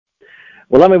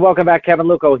Well, let me welcome back Kevin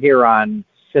Luckow here on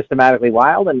Systematically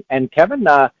Wild. And Kevin,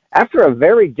 after a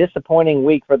very disappointing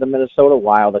week for the Minnesota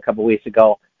Wild a couple weeks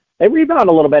ago, they rebound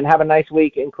a little bit and have a nice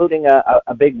week, including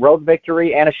a big road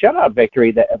victory and a shutout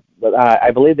victory that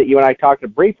I believe that you and I talked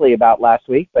briefly about last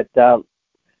week, but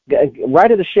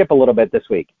righted the ship a little bit this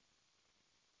week.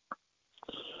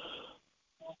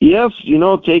 Yes,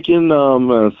 taking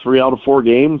 3 out of 4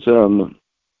 games, and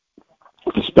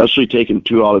especially taking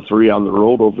 2 out of 3 on the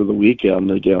road over the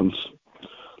weekend against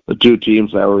the two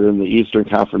teams that were in the Eastern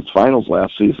Conference Finals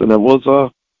last season. It was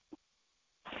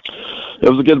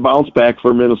a good bounce back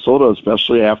for Minnesota,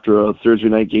 especially after a Thursday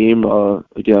night game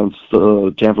against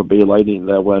the Tampa Bay Lightning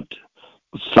that went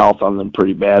south on them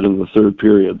pretty bad in the third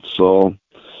period. So,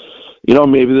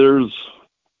 maybe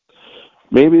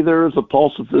there's a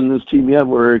pulse within this team yet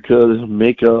where it could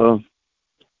make a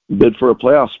bid for a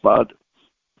playoff spot.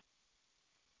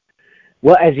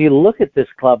 Well, as you look at this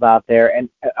club out there, and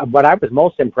what I was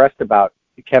most impressed about,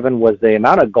 Kevin, was the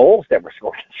amount of goals that were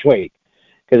scored this week.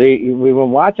 Because we were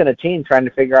watching a team trying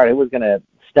to figure out who was going to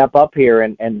step up here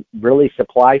and really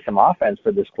supply some offense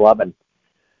for this club. And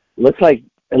looks like,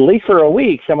 at least for a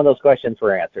week, some of those questions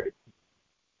were answered.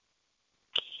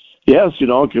 Yes,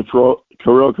 Kirill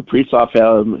Kaprizov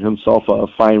had himself a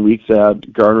fine week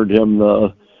that garnered him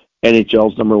the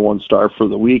NHL's #1 star for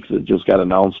the week that just got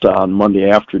announced on Monday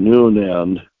afternoon.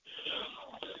 And,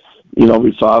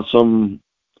 we saw some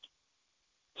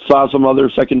other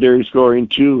secondary scoring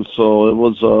too. So it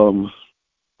was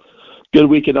good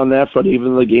weekend on that front.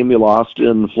 Even the game they lost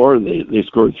in Florida, they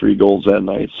scored 3 goals that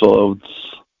night. So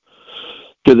it's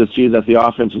good to see that the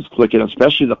offense is clicking,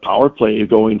 especially the power play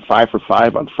going 5 for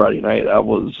 5 on Friday night. That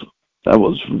was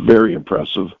very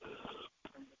impressive.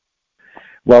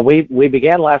 Well, we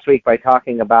began last week by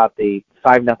talking about the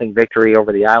 5-0 victory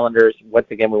over the Islanders. Once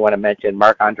again, we want to mention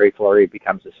Marc-Andre Fleury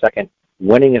becomes the second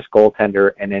winningest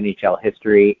goaltender in NHL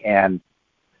history. And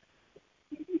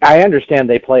I understand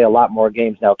they play a lot more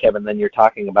games now, Kevin, than you're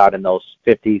talking about in those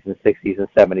 50s and 60s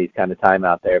and 70s kind of time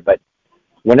out there. But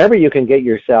whenever you can get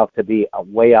yourself to be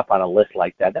way up on a list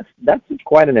like that, that's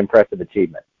quite an impressive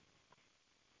achievement.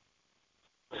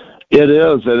 It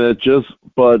is, and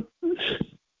but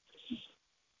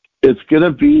it's going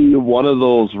to be one of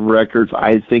those records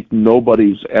I think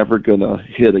nobody's ever going to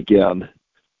hit again.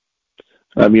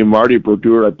 I mean, Marty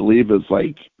Brodeur, I believe, is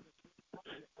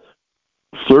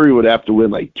Fleury would have to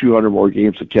win 200 more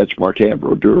games to catch Martin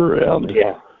Brodeur. And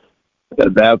yeah,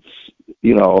 that's,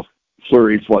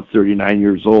 Fleury's 39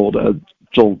 years old. I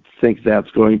don't think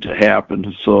that's going to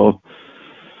happen. So,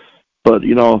 but,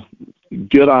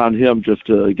 good on him just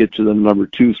to get to the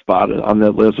 #2 spot on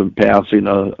that list and passing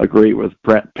a great with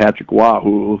Patrick Waugh,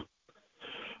 who,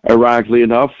 ironically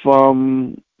enough,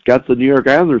 got the New York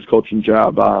Islanders coaching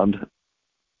job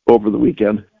over the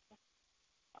weekend.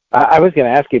 I was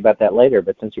going to ask you about that later,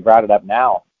 but since you brought it up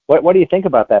now, what do you think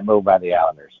about that move by the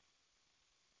Islanders?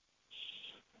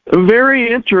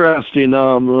 Very interesting.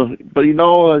 But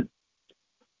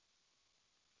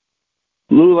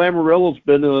Lou Lamoriello's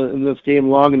been in this game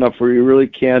long enough where you really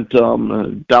can't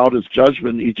doubt his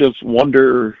judgment. You just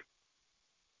wonder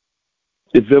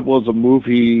if it was a move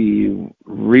he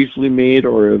recently made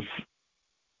or if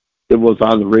it was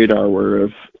on the radar, where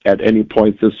if at any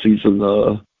point this season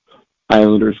the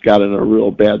Islanders got in a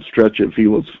real bad stretch, if he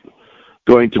was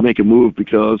going to make a move,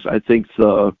 because I think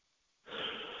the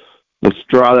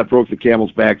straw that broke the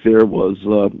camel's back there was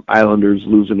Islanders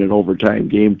losing an overtime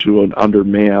game to an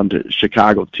undermanned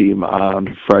Chicago team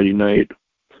on Friday night.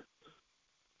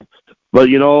 But,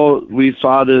 we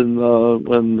saw it in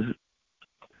when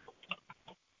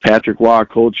Patrick Waugh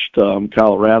coached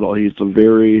Colorado. He's a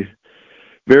very,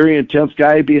 very intense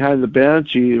guy behind the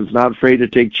bench. He's not afraid to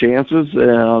take chances,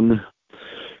 and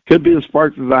could be the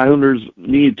spark that the Islanders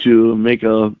need to make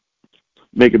a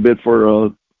bid for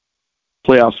a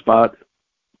playoff spot.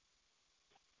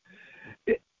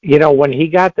 When he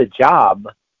got the job,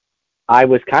 I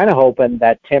was kind of hoping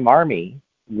that Tim Army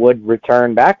would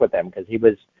return back with them, because he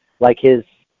was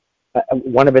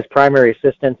one of his primary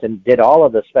assistants and did all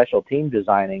of the special team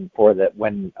designing for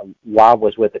when Waugh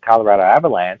was with the Colorado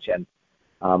Avalanche. And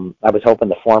I was hoping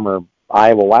the former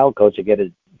Iowa Wild coach would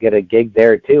get a gig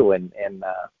there too in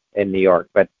New York,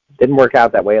 but didn't work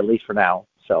out that way, at least for now.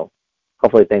 So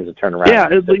hopefully things will turn around. Yeah,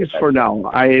 at least for now.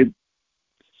 I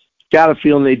got a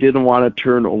feeling they didn't want to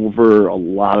turn over a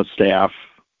lot of staff,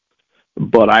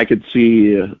 but I could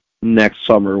see next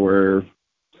summer where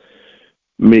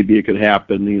maybe it could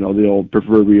happen. The old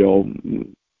proverbial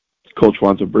coach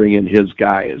wants to bring in his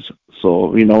guys.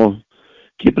 So,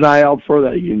 keep an eye out for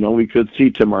that. We could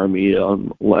see Tim Army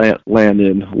land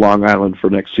in Long Island for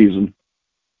next season.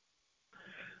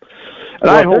 And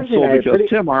I hope so, because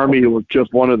Tim Army was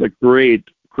just one of the great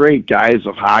guys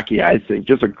of hockey, I think.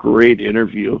 Just a great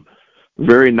interview.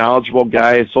 Very knowledgeable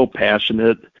guy, so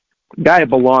passionate. Guy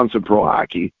belongs in pro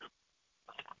hockey.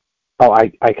 Oh,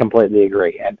 I completely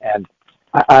agree. And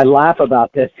I laugh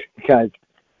about this because,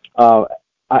 as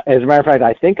a matter of fact,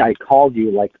 I think I called you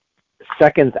like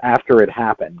seconds after it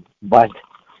happened. But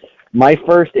my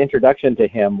first introduction to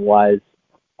him was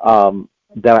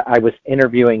that I was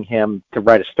interviewing him to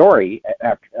write a story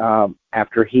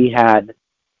after he had,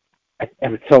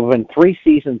 so when 3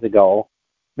 seasons ago,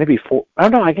 maybe 4, I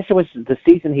don't know, I guess it was the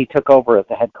season he took over as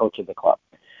the head coach of the club.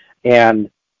 And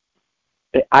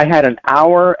I had an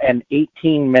hour and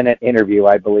 18-minute interview,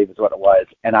 I believe is what it was.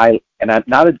 And I'm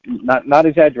not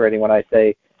exaggerating when I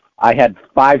say I had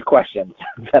 5 questions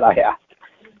that I asked.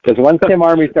 Because once Tim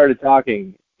Army started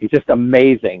talking, he's just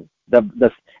amazing. And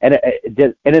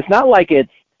it's not like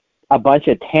it's a bunch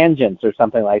of tangents or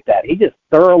something like that. He just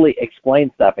thoroughly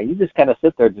explains stuff, and you just kind of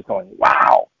sit there just going,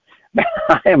 wow,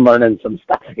 I am learning some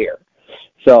stuff here.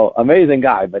 So, amazing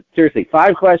guy. But seriously,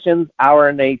 5 questions, hour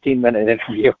and 18-minute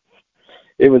interview.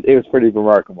 It was pretty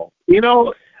remarkable. You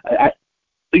know,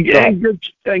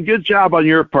 good job on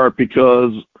your part,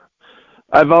 because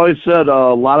I've always said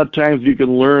a lot of times you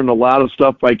can learn a lot of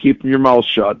stuff by keeping your mouth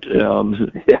shut.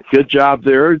 Good job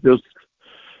there. Just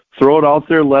throw it out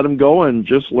there, let them go, and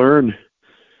just learn.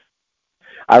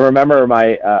 I remember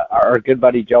our good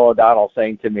buddy Joe O'Donnell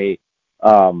saying to me,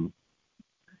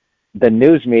 the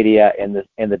news media in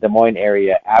the Des Moines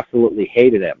area absolutely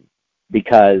hated him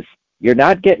because you're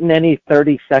not getting any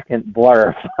 30-second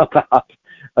blurb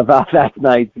about that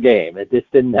night's game. It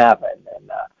just didn't happen,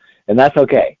 and that's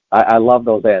okay. I love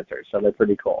those answers, so they're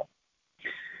pretty cool.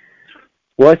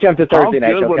 Well, let's jump to Thursday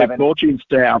night. How good would a coaching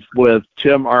staff with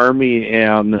Tim Army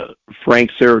and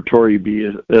Frank Serratori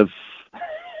be? If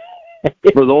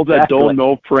for those that don't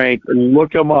know Frank,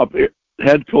 look him up.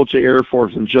 Head coach of Air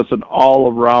Force and just an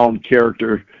all-around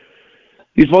character.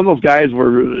 He's one of those guys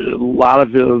where a lot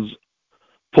of his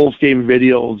post-game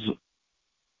videos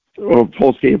or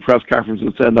post-game press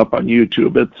conferences end up on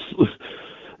YouTube.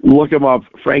 Look him up,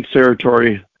 Frank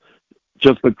Serratori,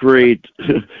 just a great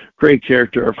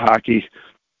character of hockey.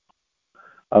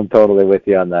 I'm totally with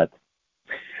you on that.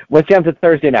 Let's jump to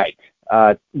Thursday night.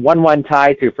 1-1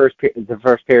 tie through the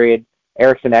first period.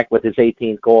 Eriksson Ek with his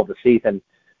 18th goal of the season.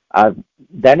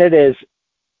 Then it is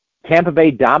Tampa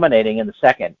Bay dominating in the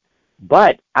second.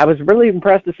 But I was really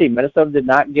impressed to see Minnesota did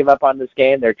not give up on this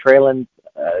game. They're trailing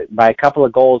by a couple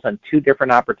of goals on 2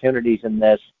 different opportunities in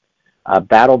this.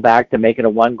 Battle back to make it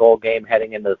a 1-goal game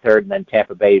heading into the third, and then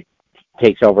Tampa Bay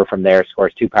takes over from there,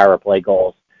 scores 2 power play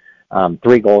goals,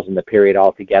 3 goals in the period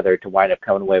altogether to wind up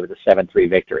coming away with a 7-3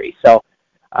 victory. So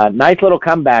nice little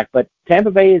comeback, but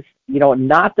Tampa Bay is,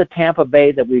 not the Tampa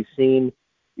Bay that we've seen,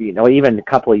 even a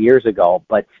couple of years ago,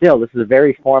 but still, this is a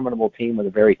very formidable team with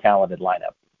a very talented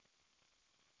lineup.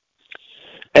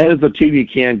 As a team, you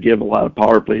can't give a lot of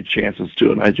power play chances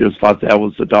to, and I just thought that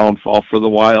was the downfall for the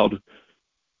Wild.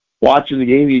 Watching the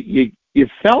game, you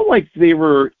felt like they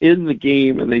were in the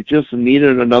game and they just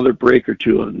needed another break or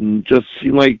two, and just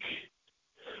seemed like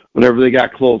whenever they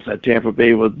got close, that Tampa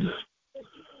Bay would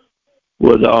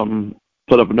put up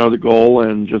another goal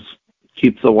and just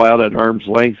keep the Wild at arm's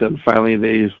length, and finally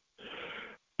they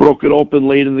broke it open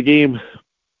late in the game.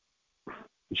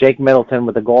 Jake Middleton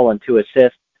with a goal and 2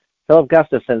 assists. Philip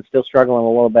Gustafson still struggling a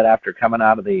little bit after coming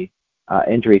out of the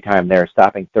injury time there,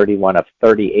 stopping 31 of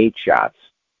 38 shots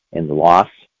in the loss.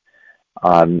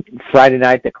 Friday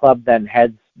night, the club then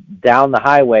heads down the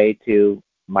highway to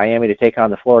Miami to take on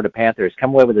the Florida Panthers.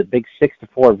 Come away with a big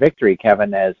 6-4 victory,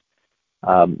 Kevin, as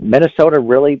Minnesota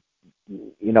really,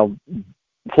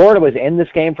 Florida was in this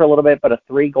game for a little bit, but a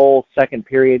 3-goal second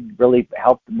period really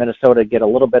helped Minnesota get a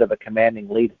little bit of a commanding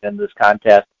lead in this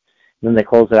contest. And then they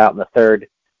close it out in the third.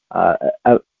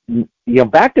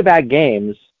 Back-to-back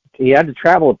games, you had to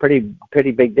travel a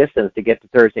pretty big distance to get to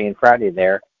Thursday and Friday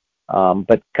there.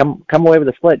 But come away with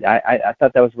a split. I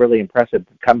thought that was really impressive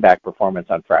comeback performance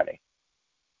on Friday.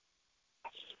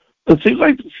 It seems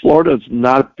like Florida's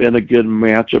not been a good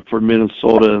matchup for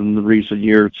Minnesota in the recent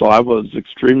years, so I was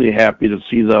extremely happy to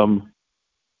see them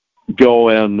go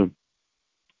and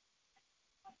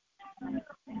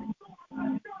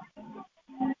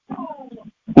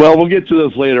well, we'll get to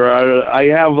this later. I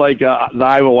have the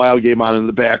Iowa Wild game on in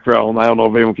the background. I don't know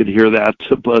if anyone could hear that,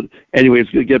 but anyways,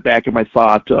 to get back in my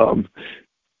thought,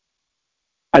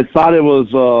 I thought it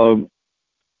was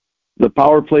the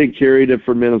power play carried it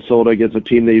for Minnesota against a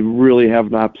team they really have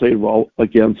not played well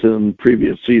against in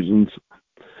previous seasons.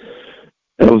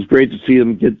 And it was great to see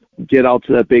them get out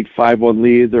to that big 5-1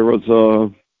 lead. There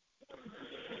was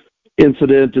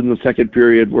incident in the second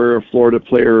period where a Florida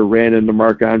player ran into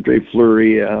Marc-Andre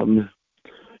Fleury and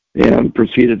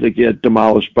proceeded to get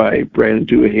demolished by Brandon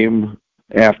Duhaime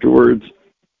afterwards.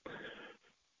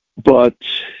 But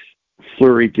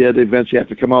Fleury did eventually have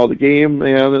to come out of the game,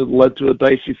 and it led to a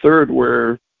dicey third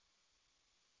where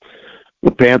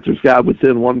the Panthers got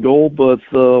within one goal, but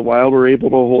the Wild were able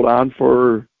to hold on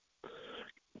for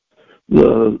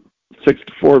the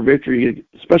 6-4 victory,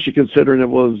 especially considering it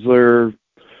was their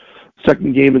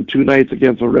second game in 2 nights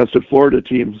against a rested Florida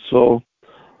team. So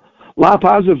a lot of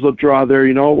positives to draw there.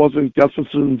 It wasn't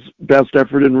Gustafson's best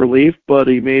effort in relief, but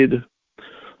he made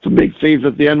some big saves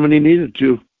at the end when he needed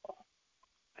to.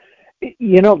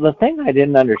 The thing I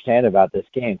didn't understand about this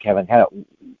game, Kevin, kind of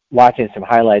watching some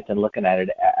highlights and looking at it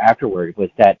afterward, was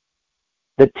that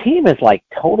the team is like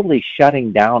totally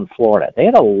shutting down Florida. They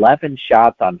had 11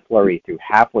 shots on Fleury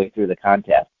halfway through the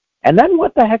contest. And then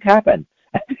what the heck happened?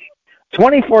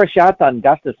 24 shots on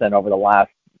Gustafson over the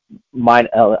last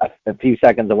a few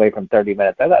seconds away from 30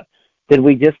 minutes. I thought, did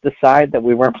we just decide that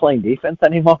we weren't playing defense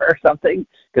anymore or something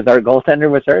because our goaltender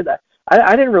was hurt?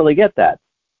 I didn't really get that.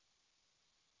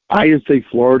 I just think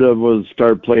Florida was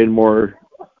start playing more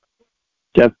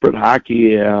desperate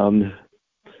hockey, and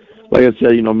like I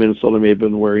said, Minnesota may have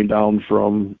been wearing down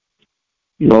from,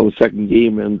 the second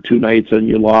game in 2 nights, and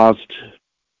you lost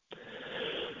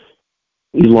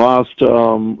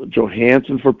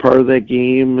Johansson for part of that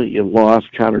game. You lost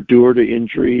Connor Dewar to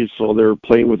injuries, so they're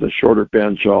playing with a shorter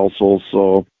bench also.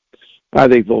 So I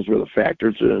think those were the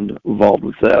factors involved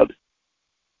with that.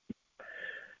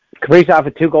 Kaprizov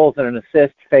had 2 goals and an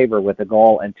assist, Faber with a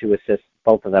goal and 2 assists,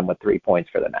 both of them with 3 points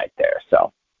for the night there.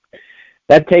 So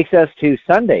that takes us to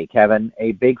Sunday, Kevin,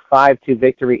 a big 5-2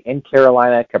 victory in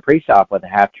Carolina. Kaprizov with a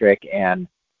hat trick, and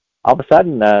all of a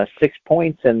sudden 6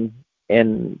 points in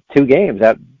 2 games.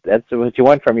 That's what you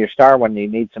want from your star when you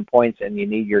need some points and you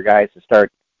need your guys to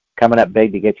start coming up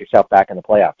big to get yourself back in the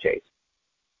playoff chase.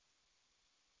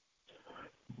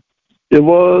 It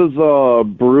was a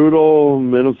brutal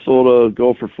Minnesota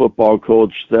Gopher football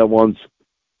coach that once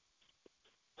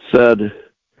said,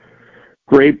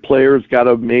 great players got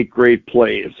to make great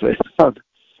plays.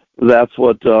 That's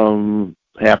what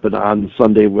happened on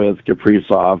Sunday with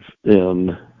Kaprizov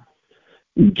in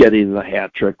getting the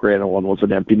hat trick. Granted, one was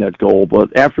an empty net goal,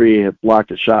 but after he had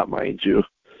blocked a shot, mind you.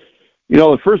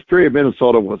 The first period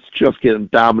Minnesota was just getting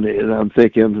dominated. I'm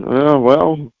thinking,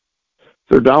 well,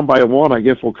 they're down by 1. I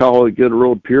guess we'll call it a good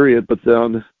road period. But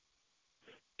then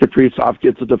Kaprizov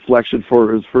gets a deflection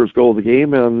for his first goal of the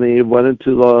game, and they went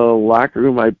into the locker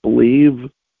room, I believe,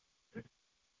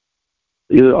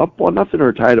 either up 1-0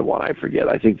 or tied at 1. I forget.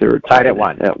 I think they were tied at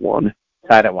 1.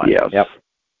 Tied at 1. Yes. Yep.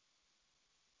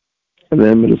 And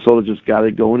then Minnesota just got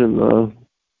it going and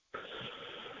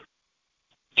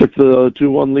took the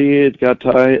 2-1 lead, got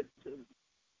tied,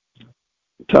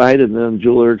 and then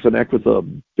Joel Eriksson with a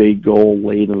big goal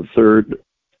late in the third,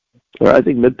 or I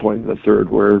think midpoint in the third,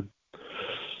 where,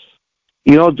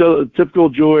 typical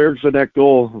Joel Eriksson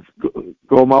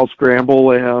goal mouth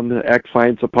scramble, and Eck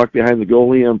finds the puck behind the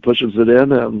goalie and pushes it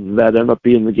in, and that ended up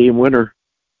being the game winner.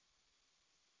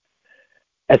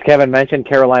 As Kevin mentioned,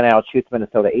 Carolina outshoots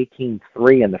Minnesota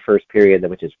 18-3 in the first period,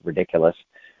 which is ridiculous.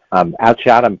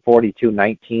 Outshot him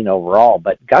 42-19 overall.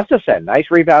 But Gustafson,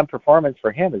 nice rebound performance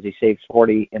for him as he saves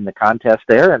 40 in the contest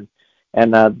there.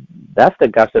 And that's the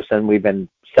Gustafson we've been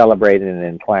celebrating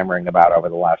and clamoring about over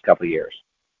the last couple of years.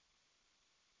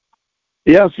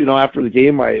 Yes, after the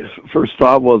game, my first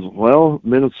thought was, well,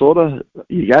 Minnesota,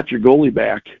 you got your goalie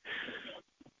back.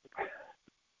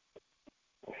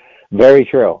 Very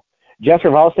true.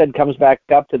 Jesper Wallstedt comes back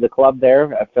up to the club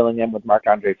there, filling in with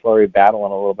Marc-Andre Fleury,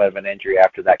 battling a little bit of an injury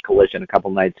after that collision a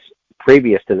couple nights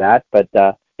previous to that, but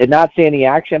did not see any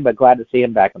action, but glad to see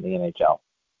him back in the NHL.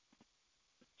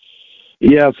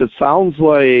 Yes, it sounds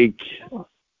like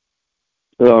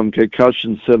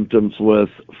concussion symptoms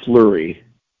with Fleury,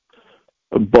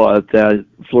 but that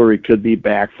Fleury could be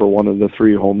back for one of the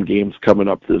 3 home games coming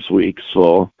up this week,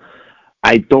 so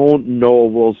I don't know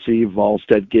if we'll see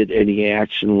Wallstedt get any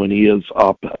action when he is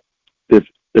up. If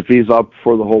he's up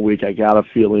for the whole week, I got a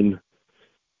feeling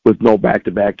with no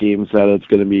back-to-back games that it's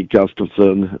going to be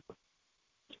Gustafson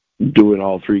doing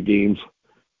all 3 games.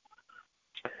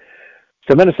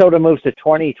 So Minnesota moves to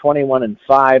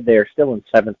 20-21-5. They're still in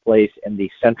 7th place in the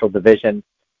Central Division.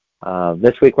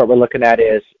 This week what we're looking at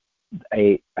is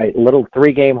a little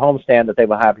 3-game homestand that they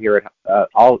will have here at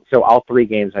all 3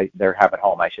 games they have at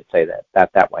home. I should say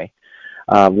that way.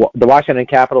 The Washington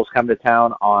Capitals come to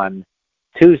town on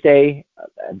Tuesday,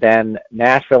 then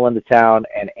Nashville into town,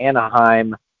 and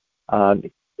Anaheim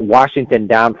Washington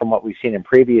down from what we've seen in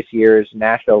previous years.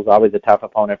 Nashville's always a tough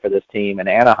opponent for this team, and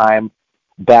Anaheim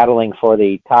battling for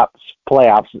the top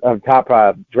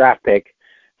draft pick.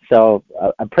 So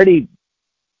a pretty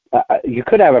you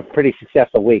could have a pretty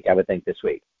successful week, I would think, this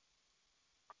week.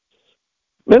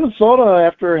 Minnesota,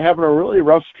 after having a really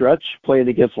rough stretch playing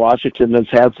against Washington, has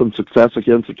had some success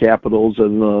against the Capitals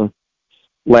in the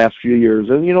last few years.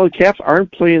 And, the Caps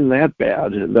aren't playing that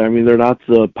bad. I mean, they're not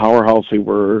the powerhouse they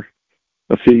were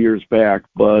a few years back,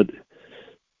 but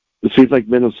it seems like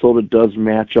Minnesota does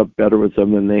match up better with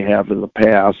them than they have in the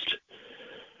past.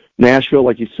 Nashville,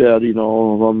 like you said,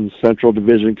 Central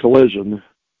Division collision.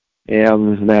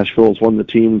 And Nashville is one of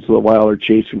the teams the Wild are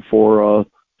chasing for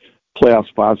playoff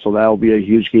spot, so that'll be a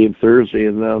huge game Thursday,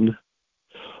 and then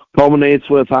culminates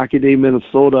with Hockey Day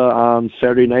Minnesota on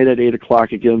Saturday night at 8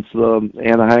 o'clock against the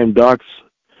Anaheim Ducks,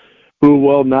 who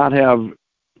will not have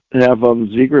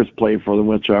Zegras play for them,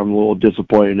 which I'm a little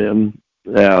disappointed in,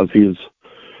 as he's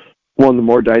one of the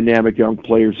more dynamic young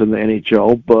players in the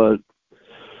NHL, but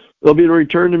there'll be a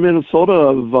return to Minnesota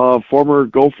of former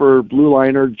Gopher blue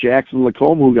liner Jackson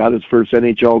Luckow, who got his first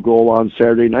NHL goal on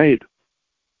Saturday night.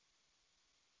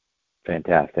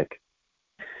 Fantastic.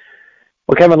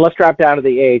 Well, Kevin, let's drop down to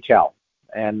the AHL.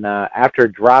 And after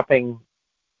dropping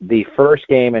the first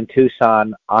game in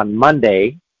Tucson on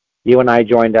Monday, you and I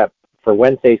joined up for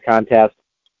Wednesday's contest.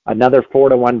 Another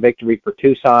 4-1 victory for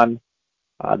Tucson.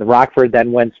 The Rockford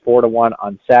then wins 4-1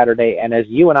 on Saturday. And as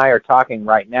you and I are talking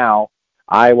right now,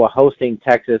 Iowa hosting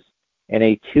Texas in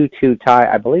a 2-2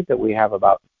 tie. I believe that we have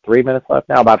about 3 minutes left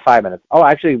now, about 5 minutes. Oh,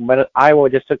 actually, Iowa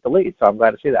just took the lead, so I'm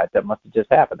glad to see that. That must have just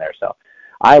happened there. So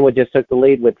Iowa just took the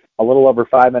lead with a little over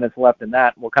 5 minutes left in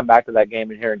that. We'll come back to that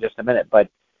game in here in just a minute. But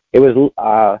it was,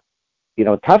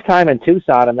 tough time in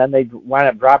Tucson, and then they wound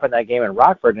up dropping that game in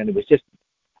Rockford, and it was just,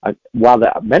 while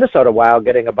the Minnesota Wild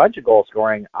getting a bunch of goal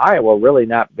scoring, Iowa really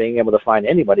not being able to find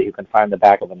anybody who can find the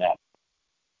back of the net.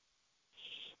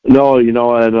 No,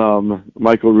 and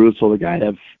Michael Russo, the guy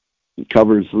that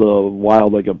covers the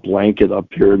Wild like a blanket up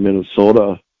here in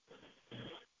Minnesota,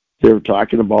 they were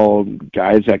talking about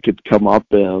guys that could come up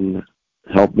and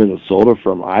help Minnesota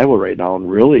from Iowa right now, and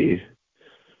really,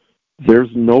 there's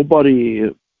nobody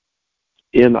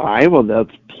in Iowa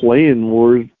that's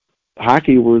playing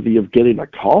hockey worthy of getting a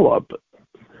call-up.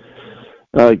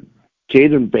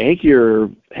 Caden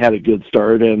Bankier had a good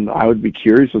start, and I would be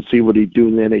curious to see what he'd do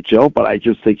in the NHL, but I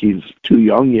just think he's too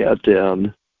young yet,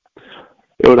 and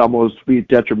it would almost be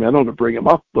detrimental to bring him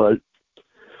up. But,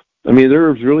 I mean,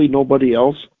 there's really nobody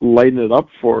else lighting it up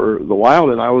for the Wild,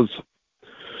 and I was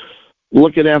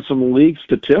looking at some league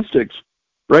statistics.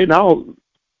 Right now,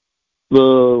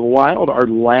 the Wild are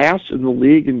last in the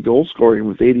league in goal scoring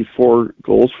with 84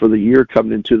 goals for the year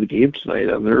coming into the game tonight,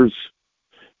 and there's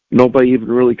nobody even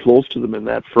really close to them in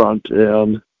that front.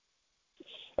 And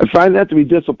I find that to be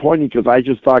disappointing because I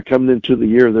just thought coming into the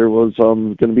year there was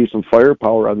going to be some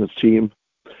firepower on this team.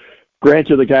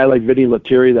 Granted, a guy like Vinny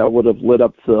Lettieri that would have lit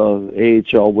up the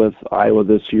AHL with Iowa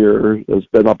this year has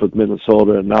been up with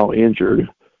Minnesota and now injured,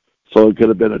 so it could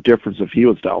have been a difference if he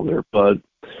was down there. But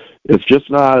it's just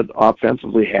not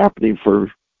offensively happening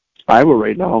for Iowa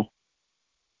right now.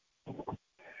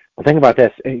 Well, think about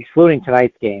this. Excluding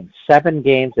tonight's game, 7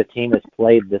 games the team has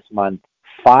played this month.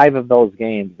 5 of those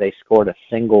games they scored a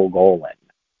single goal in.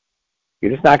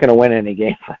 You're just not going to win any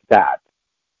games like that.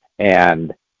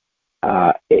 And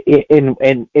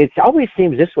it always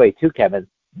seems this way too, Kevin.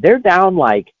 They're down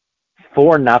like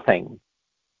 4-0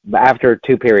 after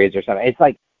 2 periods or something. It's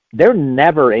like they're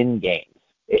never in games.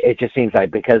 It just seems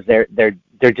like because they're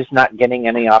just not getting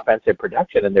any offensive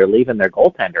production, and they're leaving their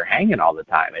goaltender hanging all the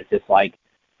time. It's just like,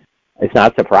 it's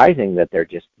not surprising that they're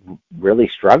just really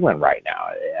struggling right now.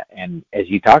 And as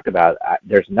you talked about,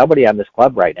 there's nobody on this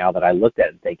club right now that I looked at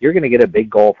and think you're going to get a big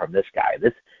goal from this guy.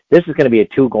 This is going to be a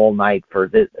 2-goal night for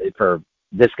this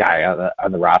guy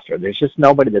on the roster. There's just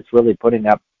nobody that's really putting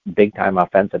up big time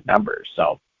offensive numbers.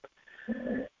 So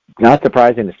not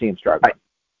surprising to see him struggle.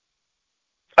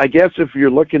 I guess if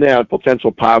you're looking at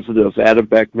potential positives, Adam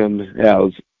Beckman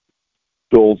has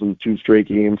goals in 2 straight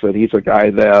games, and he's a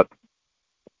guy that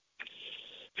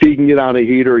if he can get on a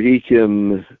heater, he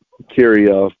can carry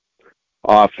a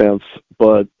offense.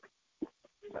 But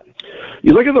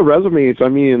you look at the resumes, I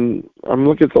mean, I'm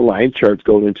looking at the line charts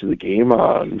going into the game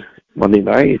on Monday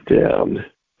night, and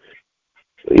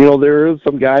there is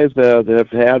some guys that have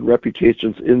had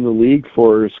reputations in the league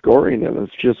for scoring, and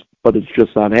it's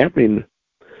just not happening.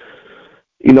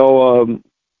 There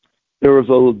was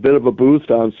a bit of a boost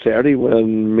on Saturday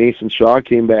when Mason Shaw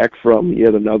came back from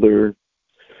yet another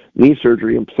knee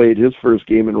surgery and played his first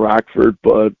game in Rockford,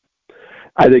 but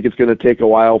I think it's going to take a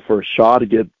while for Shaw to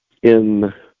get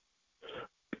in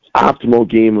optimal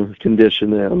game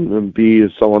condition and be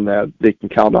someone that they can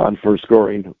count on for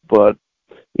scoring. But,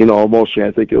 emotionally,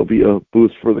 I think it'll be a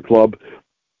boost for the club.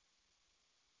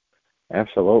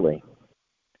 Absolutely.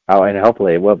 Oh, and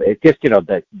hopefully it will. It's just,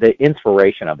 the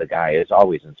inspiration of the guy is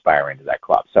always inspiring to that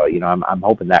club. So, I'm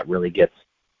hoping that really gets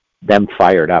them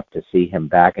fired up to see him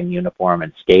back in uniform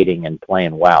and skating and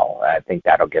playing well. I think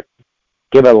that'll give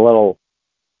it a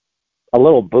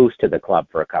little boost to the club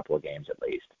for a couple of games at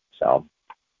least. So,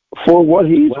 for what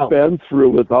he's been through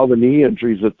with all the knee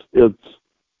injuries, it's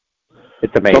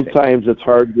amazing. Sometimes it's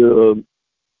hard to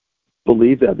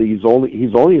believe that he's only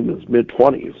in his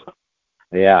mid-20s.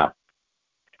 Yeah.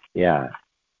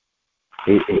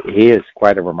 He is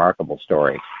quite a remarkable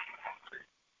story.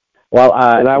 Well,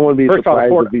 and I wouldn't be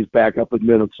surprised if he's back up in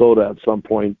Minnesota at some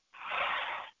point.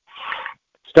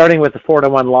 Starting with the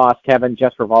 4-1 loss, Kevin,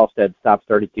 Jesper Wallstedt stopped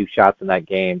 32 shots in that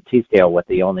game. Teasdale with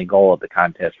the only goal of the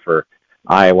contest for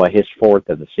Iowa, his fourth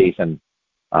of the season.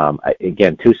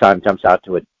 Again, Tucson jumps out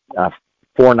to a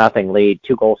 4-0 lead,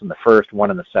 2 goals in the first,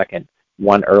 1 in the second,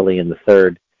 1 early in the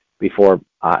third before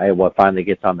Iowa finally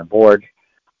gets on the board.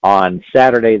 On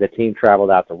Saturday, the team traveled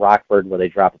out to Rockford where they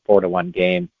dropped a 4-1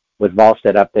 game. With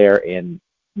Wallstedt up there in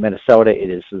Minnesota, it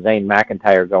is Zane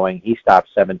McIntyre going. He stopped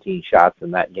 17 shots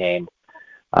in that game.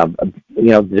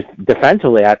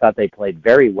 Defensively, I thought they played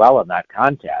very well in that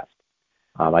contest.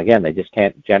 Again, they just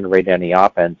can't generate any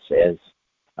offense as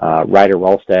Ryder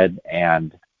Rolstead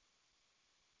and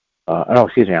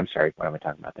I'm sorry, what am I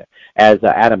talking about there? As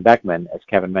Adam Beckman, as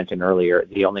Kevin mentioned earlier,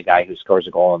 the only guy who scores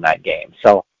a goal in that game.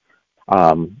 So,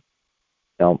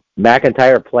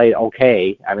 McIntyre played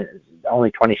okay. I mean,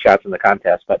 only 20 shots in the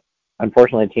contest, but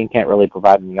unfortunately, the team can't really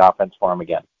provide any offense for him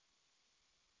again.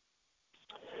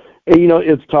 And,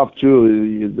 it's tough,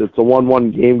 too. It's a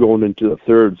 1-1 game going into the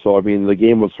third, so, I mean, the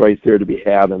game was right there to be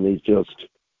had, and they just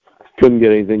couldn't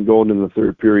get anything going in the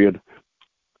third period.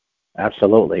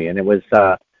 Absolutely, and it was,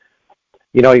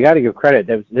 you got to give credit.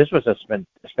 This was a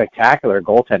spectacular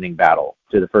goaltending battle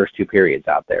through the first 2 periods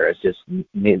out there. It's just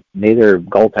neither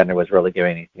goaltender was really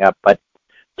giving anything up, but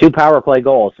 2 power play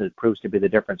goals, it proves to be the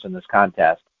difference in this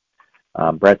contest.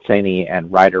 Brett Saney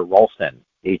and Ryder Rolston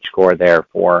each score there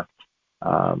for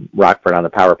Rockford on the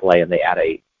power play, and they add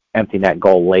a empty net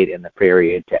goal late in the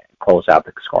period to close out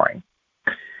the scoring.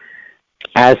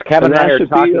 As Kevin and I are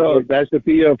talking, that should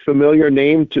be a familiar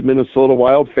name to Minnesota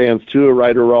Wild fans too.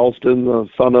 Ryder Ralston, the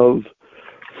son of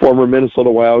former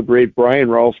Minnesota Wild great Brian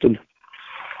Ralston.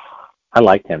 I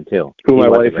liked him too. Who my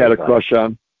wife had a crush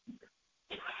on.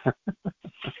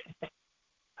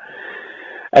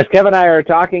 As Kevin and I are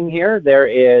talking here, there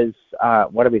is,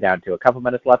 what are we down to? A couple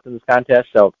minutes left in this contest.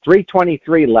 So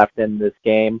 3:23 left in this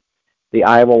game. The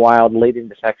Iowa Wild leading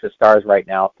the Texas Stars right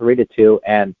now, 3-2.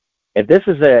 And if this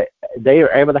is they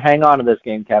are able to hang on to this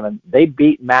game, Kevin, they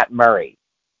beat Matt Murray.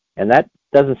 And that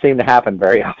doesn't seem to happen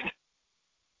very often.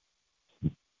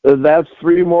 That's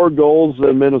 3 more goals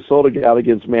than Minnesota got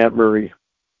against Matt Murray.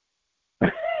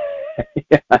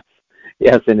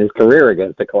 Yes, in his career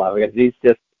against the club. He's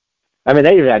just,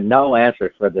 they had no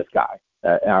answers for this guy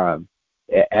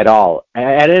at all,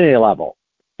 at any level,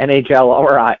 NHL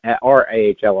or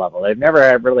AHL level. They've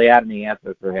never really had any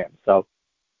answers for him. So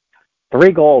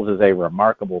 3 goals is a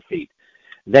remarkable feat.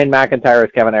 Zane McIntyre,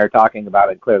 as Kevin and I are talking about,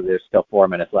 and clearly there's still 4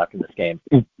 minutes left in this game,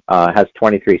 has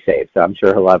 23 saves. So I'm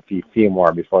sure he'll have a few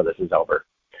more before this is over.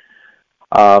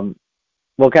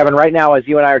 Well, Kevin, right now, as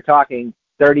you and I are talking,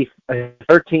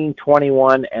 13,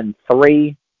 21, and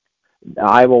 3.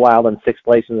 Iowa Wild in 6th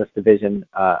place in this division.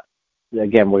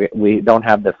 Again, we don't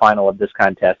have the final of this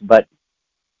contest, but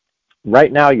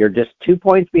right now you're just 2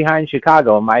 points behind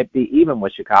Chicago. It might be even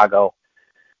with Chicago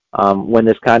when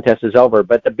this contest is over.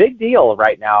 But the big deal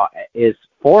right now is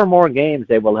 4 more games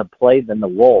they will have played than the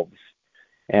Wolves.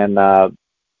 And, man,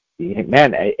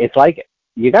 it's like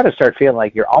you got to start feeling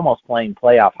like you're almost playing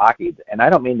playoff hockey. And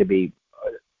I don't mean to be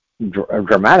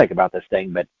dramatic about this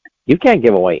thing, but you can't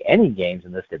give away any games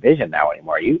in this division now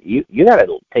anymore. You got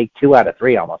to take 2 out of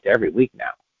 3 almost every week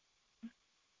now.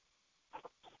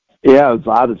 Yeah, it's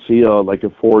odd to see like a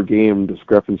 4-game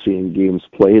discrepancy in games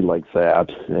played like that,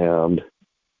 and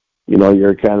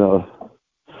you're kind of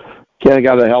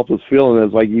got a helpless feeling.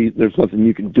 It's like there's nothing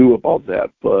you can do about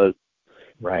that. But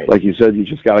right, like you said, you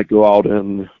just got to go out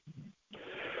and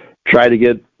try to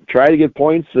get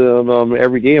points in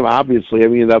every game.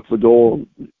 Obviously, that's the goal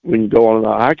when you go on a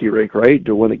hockey rink, right?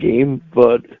 To win a game,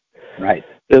 but right,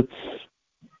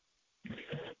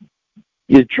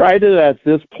 you try to at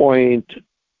this point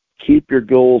keep your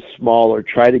goals smaller.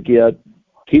 Try to get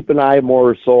keep an eye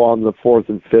more so on the 4th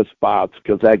and 5th spots,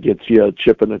 because that gets you a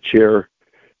chip in a chair,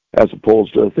 as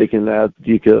opposed to thinking that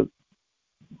you can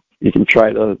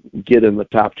try to get in the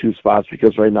top 2 spots,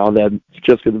 because right now that's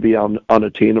just going to be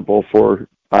unattainable for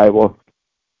Iowa.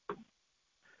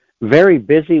 Very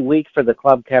busy week for the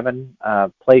club, Kevin.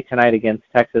 Play tonight against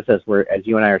Texas as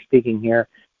you and I are speaking here.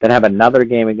 Then have another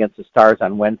game against the Stars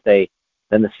on Wednesday.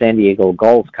 Then the San Diego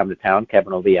Gulls come to town.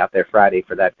 Kevin will be out there Friday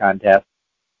for that contest,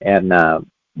 and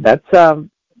that's that.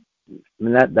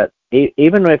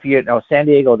 Even if San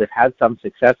Diego, they've had some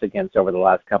success against over the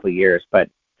last couple of years, but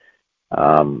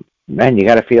man, you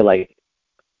got to feel like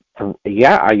you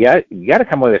got to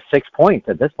come away with 6 points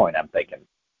at this point, I'm thinking.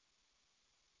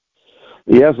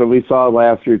 Yes, and we saw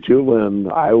last year too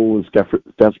when Iowa was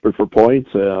desperate for points,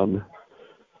 and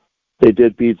they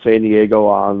did beat San Diego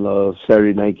on the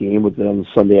Saturday night game, but then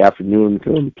Sunday afternoon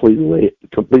completely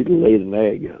laid an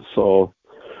egg. So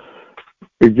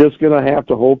you're just going to have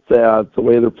to hope that the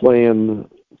way they're playing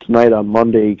tonight on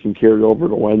Monday can carry over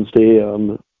to Wednesday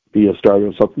and be a start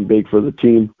of something big for the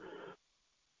team.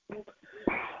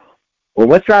 Well,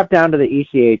 let's drop down to the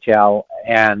ECHL,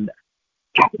 and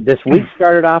this week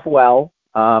started off well.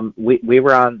 We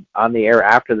were on the air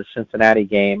after the Cincinnati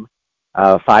game,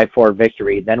 5-4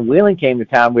 victory. Then Wheeling came to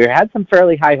town. We had some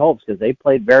fairly high hopes because they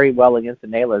played very well against the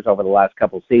Nailers over the last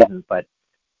couple of seasons, but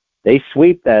they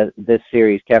sweep this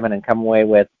series, Kevin, and come away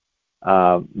with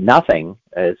nothing.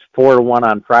 It's 4-1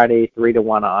 on Friday,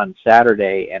 3-1 on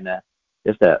Saturday, and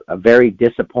just a very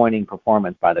disappointing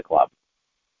performance by the club.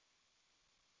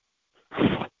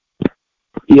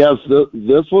 Yes,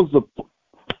 this was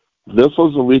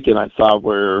the weekend I thought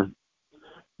where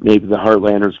maybe the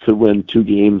Heartlanders could win 2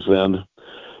 games and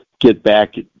get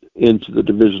back into the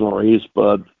divisional race,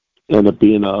 but ended up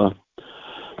being a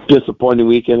disappointing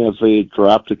weekend as they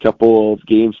dropped a couple of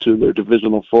games to their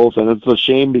divisional foes. And it's a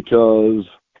shame because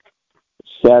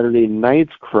Saturday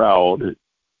night's crowd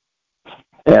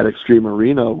at Extreme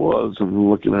Arena was, I'm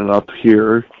looking it up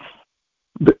here,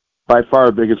 by far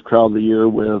the biggest crowd of the year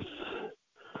with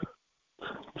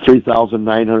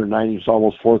 3,990, so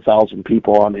almost 4,000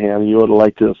 people on hand. You would have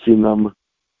liked to have seen them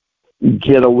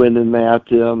get a win in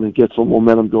that and get some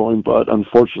momentum going, but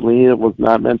unfortunately it was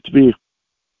not meant to be.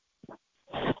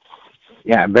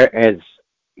 Yeah, as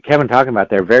Kevin talking about,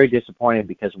 they're very disappointed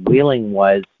because Wheeling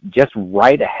was just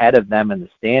right ahead of them in the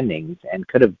standings and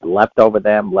could have leapt over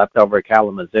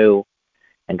Kalamazoo,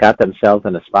 and got themselves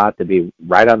in a spot to be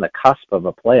right on the cusp of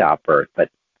a playoff berth, but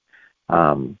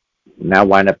now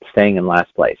wind up staying in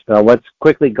last place. So let's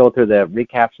quickly go through the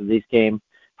recaps of these games.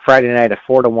 Friday night, a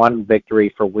 4-1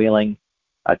 victory for Wheeling,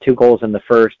 2 goals in the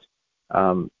first.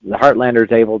 The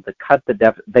Heartlanders able to cut the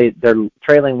deficit. They're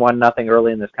trailing 1-0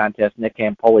 early in this contest. Nick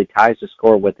Campoli ties the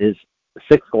score with his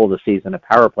 6th goal of the season, a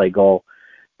power play goal,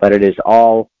 but it is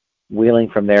all Wheeling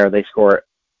from there. They score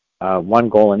 1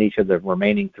 goal in each of the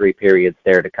remaining 3 periods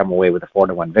there to come away with a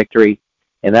 4-1 victory.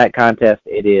 In that contest,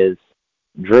 it is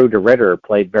Drew DeRitter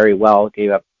played very well,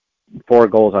 gave up 4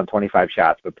 goals on 25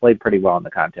 shots, but played pretty well in the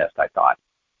contest, I thought.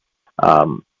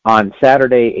 On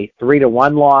Saturday, a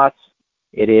 3-1 loss.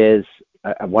 It is,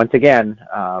 once again,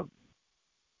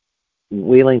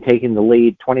 Wheeling taking the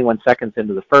lead 21 seconds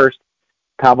into the first.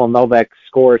 Pavel Novak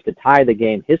scores to tie the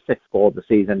game, his 6th goal of the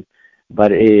season,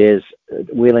 but it is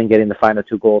Wheeling getting the final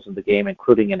 2 goals of the game,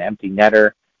 including an empty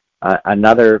netter.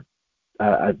 Another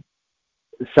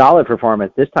solid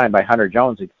performance, this time by Hunter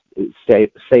Jones.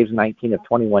 It saves 19 of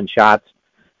 21 shots.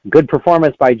 Good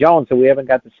performance by Jones, so we haven't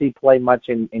got to see play much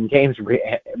in games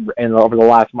over the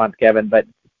last month, Kevin, but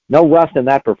no rust in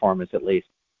that performance, at least.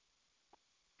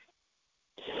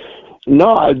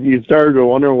 No, you started to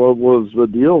wonder what was the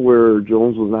deal where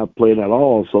Jones was not playing at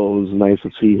all, so it was nice to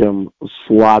see him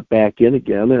slot back in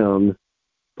again,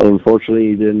 but unfortunately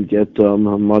he didn't get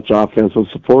much offensive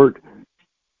support.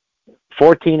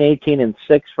 14-18-6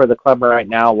 for the club right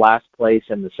now, last place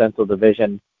in the Central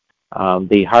Division.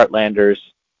 The Heartlanders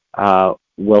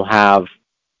will have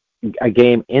a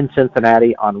game in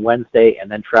Cincinnati on Wednesday and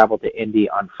then travel to Indy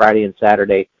on Friday and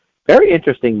Saturday. Very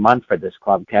interesting month for this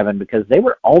club, Kevin, because they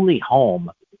were only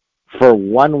home for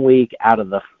 1 week out of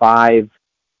the 5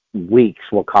 weeks,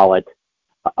 we'll call it,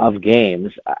 of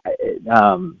games.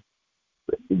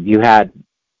 You had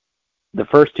the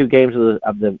first 2 games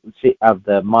of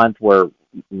the month were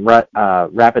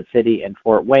Rapid City and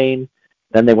Fort Wayne.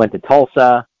 Then they went to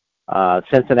Tulsa,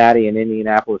 Cincinnati, and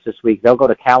Indianapolis this week. They'll go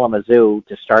to Kalamazoo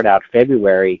to start out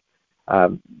February.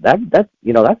 That's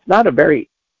not a very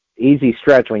easy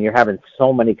stretch when you're having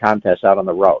so many contests out on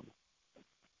the road.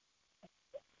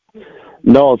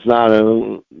 No, it's not.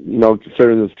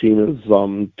 Considering this team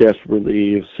is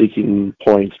desperately seeking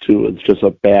points too, it's just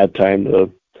a bad time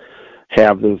to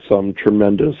have this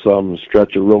tremendous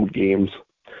stretch of road games.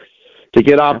 To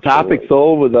get off topic,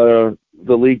 though, with the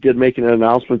league did make an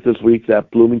announcement this week that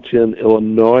Bloomington,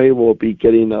 Illinois will be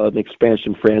getting an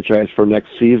expansion franchise for next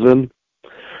season.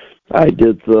 I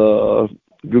did the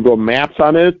Google Maps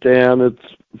on it, and it's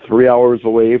 3 hours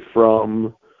away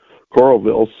from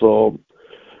Coralville, so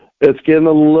it's getting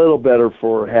a little better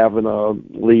for having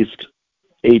at least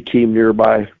a team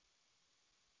nearby.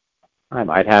 I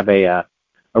might have a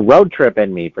road trip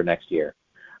in me for next year.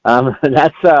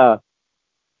 That's the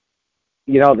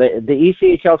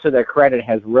ECHL, to their credit,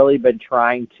 has really been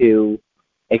trying to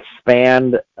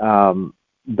expand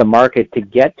the market to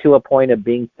get to a point of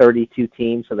being 32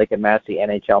 teams so they can match the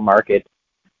NHL market.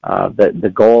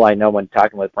 The goal, I know when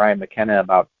talking with Brian McKenna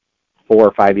about 4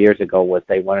 or 5 years ago, was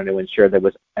they wanted to ensure there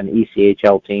was an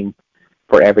ECHL team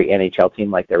for every NHL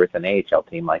team like there was an AHL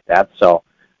team like that. So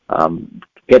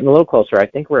getting a little closer. I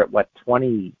think we're at,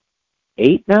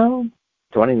 28 now?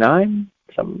 29?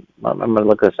 I'm going to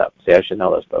look this up. See, I should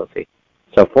know this, both. See.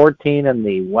 So 14 in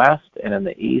the West, and in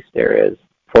the East there is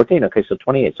 14. Okay, so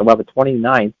 28. So we'll have a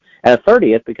 29th and a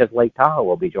 30th because Lake Tahoe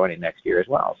will be joining next year as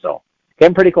well. So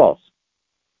getting pretty close.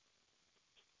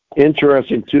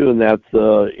 Interesting, too, in that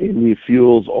Indy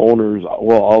Fuels owners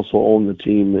will also own the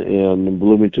team in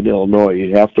Bloomington, Illinois.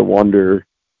 You have to wonder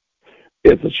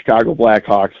if the Chicago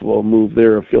Blackhawks will move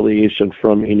their affiliation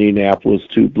from Indianapolis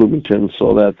to Bloomington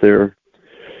so that their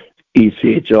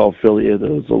ECHL affiliate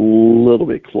is a little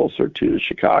bit closer to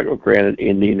Chicago. Granted,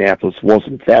 Indianapolis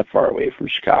wasn't that far away from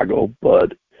Chicago,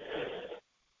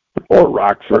 or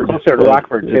Rockford. Closer to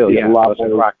Rockford, too, yeah. Closer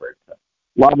to Rockford.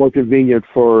 A lot more convenient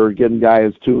for getting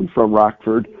guys to and from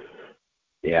Rockford.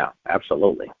 Yeah,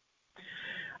 absolutely.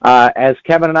 As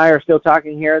Kevin and I are still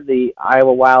talking here, the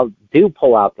Iowa Wild do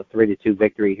pull out the 3-2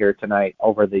 victory here tonight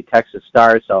over the Texas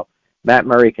Stars, so Matt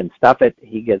Murray can stuff it.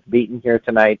 He gets beaten here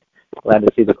tonight. Glad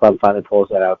to see the club finally pulls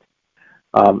that out.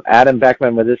 Adam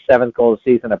Beckman, with his 7th goal of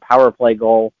the season, a power play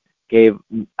goal, gave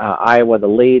Iowa the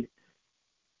lead.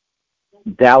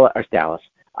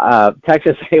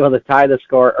 Texas able to tie the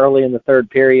score early in the third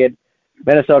period.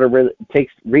 Minnesota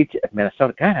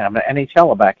Minnesota. God, I'm an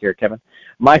NHL back here, Kevin.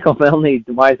 Michael Milne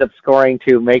winds up scoring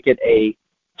to make it a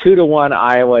 2-1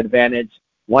 Iowa advantage.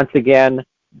 Once again,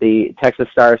 the Texas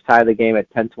Stars tie the game at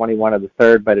 10:21 of the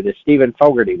third, but it is Stephen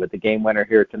Fogarty with the game winner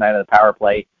here tonight on the power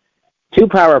play. 2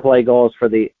 power play goals for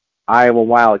the Iowa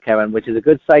Wild, Kevin, which is a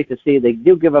good sight to see. They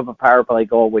do give up a power play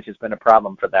goal, which has been a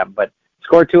problem for them, but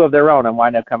score 2 of their own and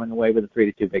wind up coming away with a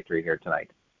 3-2 victory here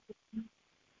tonight.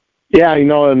 Yeah,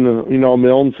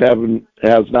 Milnes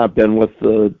has not been with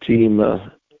the team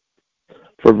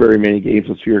for very many games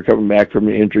this year, coming back from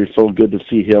an injury. So good to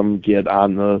see him get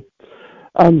on the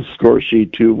score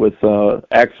sheet too with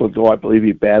excellent goal. I believe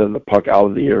he batted the puck out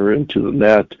of the air into the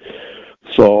net.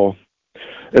 So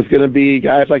it's going to be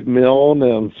guys like Milne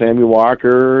and Sammy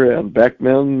Walker and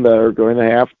Beckman that are going to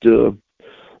have to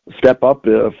step up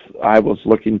if I was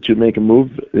looking to make a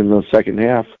move in the second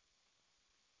half.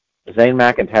 Zane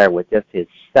McIntyre with just his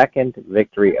 2nd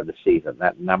victory of the season.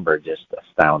 That number just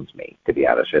astounds me, to be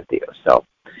honest with you. So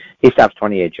he stops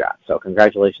 28 shots. So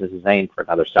congratulations to Zane for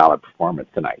another solid performance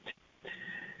tonight.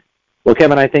 Well,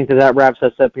 Kevin, I think that wraps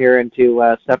us up here into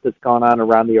stuff that's going on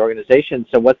around the organization.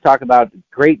 So let's talk about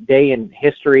great day in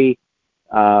history,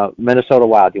 Minnesota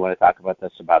Wild. Do you want to talk about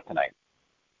this about tonight?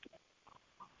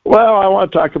 Well, I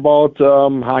want to talk about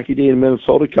Hockey Day in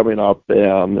Minnesota coming up.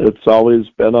 It's always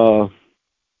been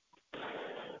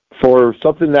for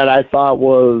something that I thought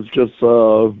was just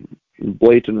a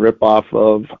blatant ripoff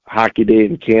of Hockey Day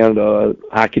in Canada.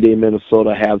 Hockey Day in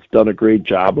Minnesota has done a great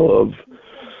job of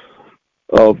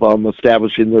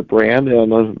establishing their brand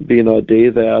and being a day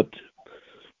that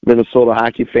Minnesota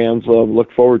hockey fans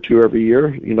look forward to every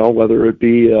year. Whether it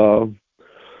be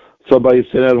somebody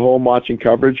sitting at home watching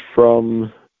coverage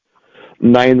from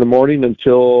 9 in the morning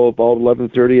until about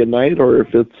 11:30 at night, or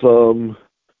if it's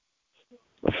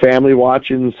a family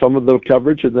watching some of the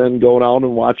coverage and then going out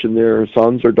and watching their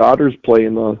sons or daughters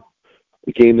playing the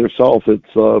game themselves.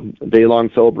 It's a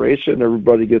day-long celebration.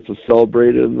 Everybody gets to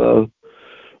celebrate in the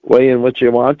way in which they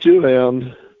want to,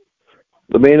 and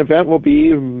the main event will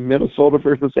be Minnesota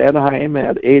versus Anaheim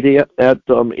at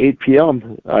 8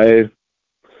 p.m. I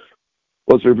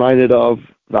was reminded of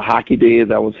the hockey day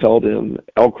that was held in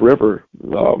Elk River.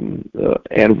 The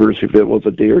anniversary of it was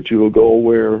a day or two ago,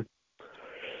 where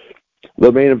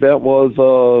the main event was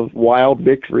a Wild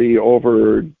victory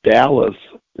over Dallas,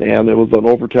 and it was an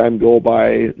overtime goal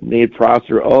by Nate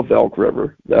Prosser of Elk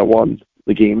River that won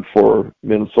the game for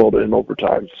Minnesota in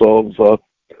overtime. So it was a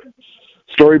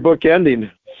storybook ending.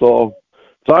 So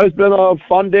it's always been a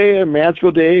fun day, a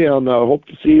magical day, and I hope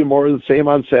to see more of the same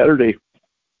on Saturday.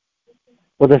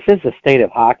 Well, this is the state of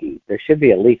hockey. There should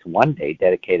be at least one day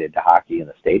dedicated to hockey in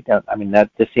the state. I mean, that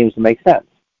just seems to make sense.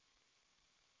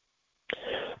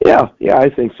 Yeah, I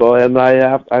think so. And I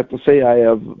have to say I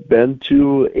have been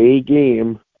to a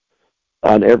game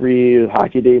on every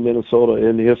Hockey Day Minnesota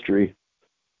in history.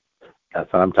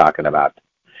 That's what I'm talking about.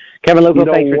 Kevin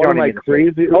Luckow, thanks for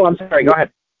joining me. Oh, I'm sorry. Go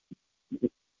ahead.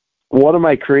 One of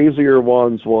my crazier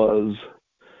ones was,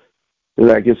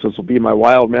 I guess this will be my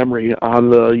wild memory, on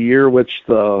the year which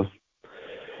the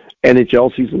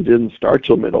NHL season didn't start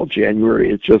till middle of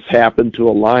January. It just happened to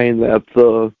align that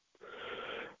the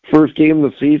first game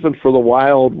of the season for the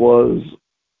Wild was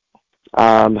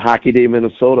on Hockey Day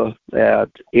Minnesota at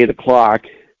 8 o'clock.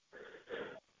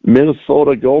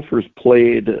 Minnesota Gophers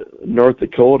played North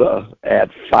Dakota at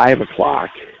 5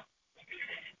 o'clock.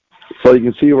 So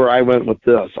you can see where I went with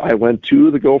this. I went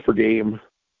to the Gopher game,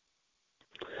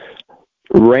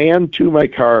 ran to my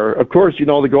car. Of course, the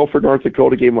Gopher North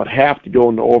Dakota game would have to go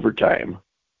into overtime.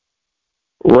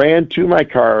 Ran to my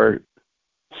car,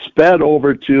 sped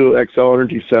over to XL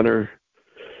Energy Center,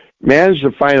 managed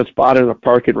to find a spot in a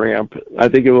parking ramp. I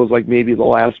think it was like maybe the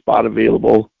last spot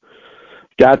available.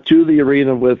 Got to the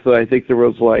arena with, I think there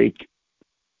was like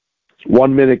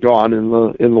 1 minute gone in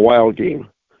the Wild game.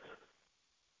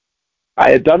 I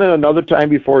had done it another time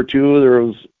before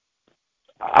too.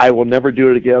 I will never do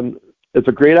it again. It's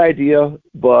a great idea,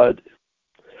 but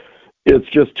it's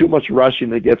just too much rushing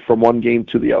to get from one game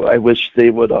to the other. I wish they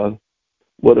would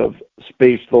have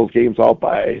spaced those games out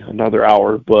by another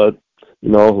hour, but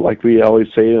like we always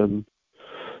say in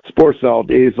sports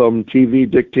nowadays, TV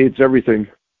dictates everything.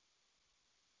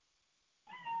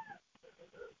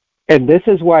 And this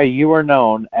is why you are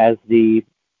known as the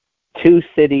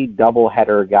two-city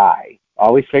doubleheader guy.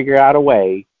 Always figure out a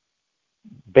way,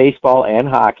 baseball and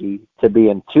hockey, to be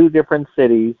in two different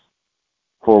cities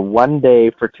for one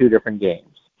day for two different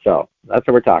games. So that's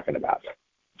what we're talking about.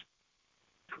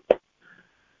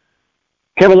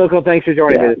 Kevin Luckow, thanks for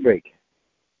joining me this week.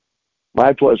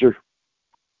 My pleasure.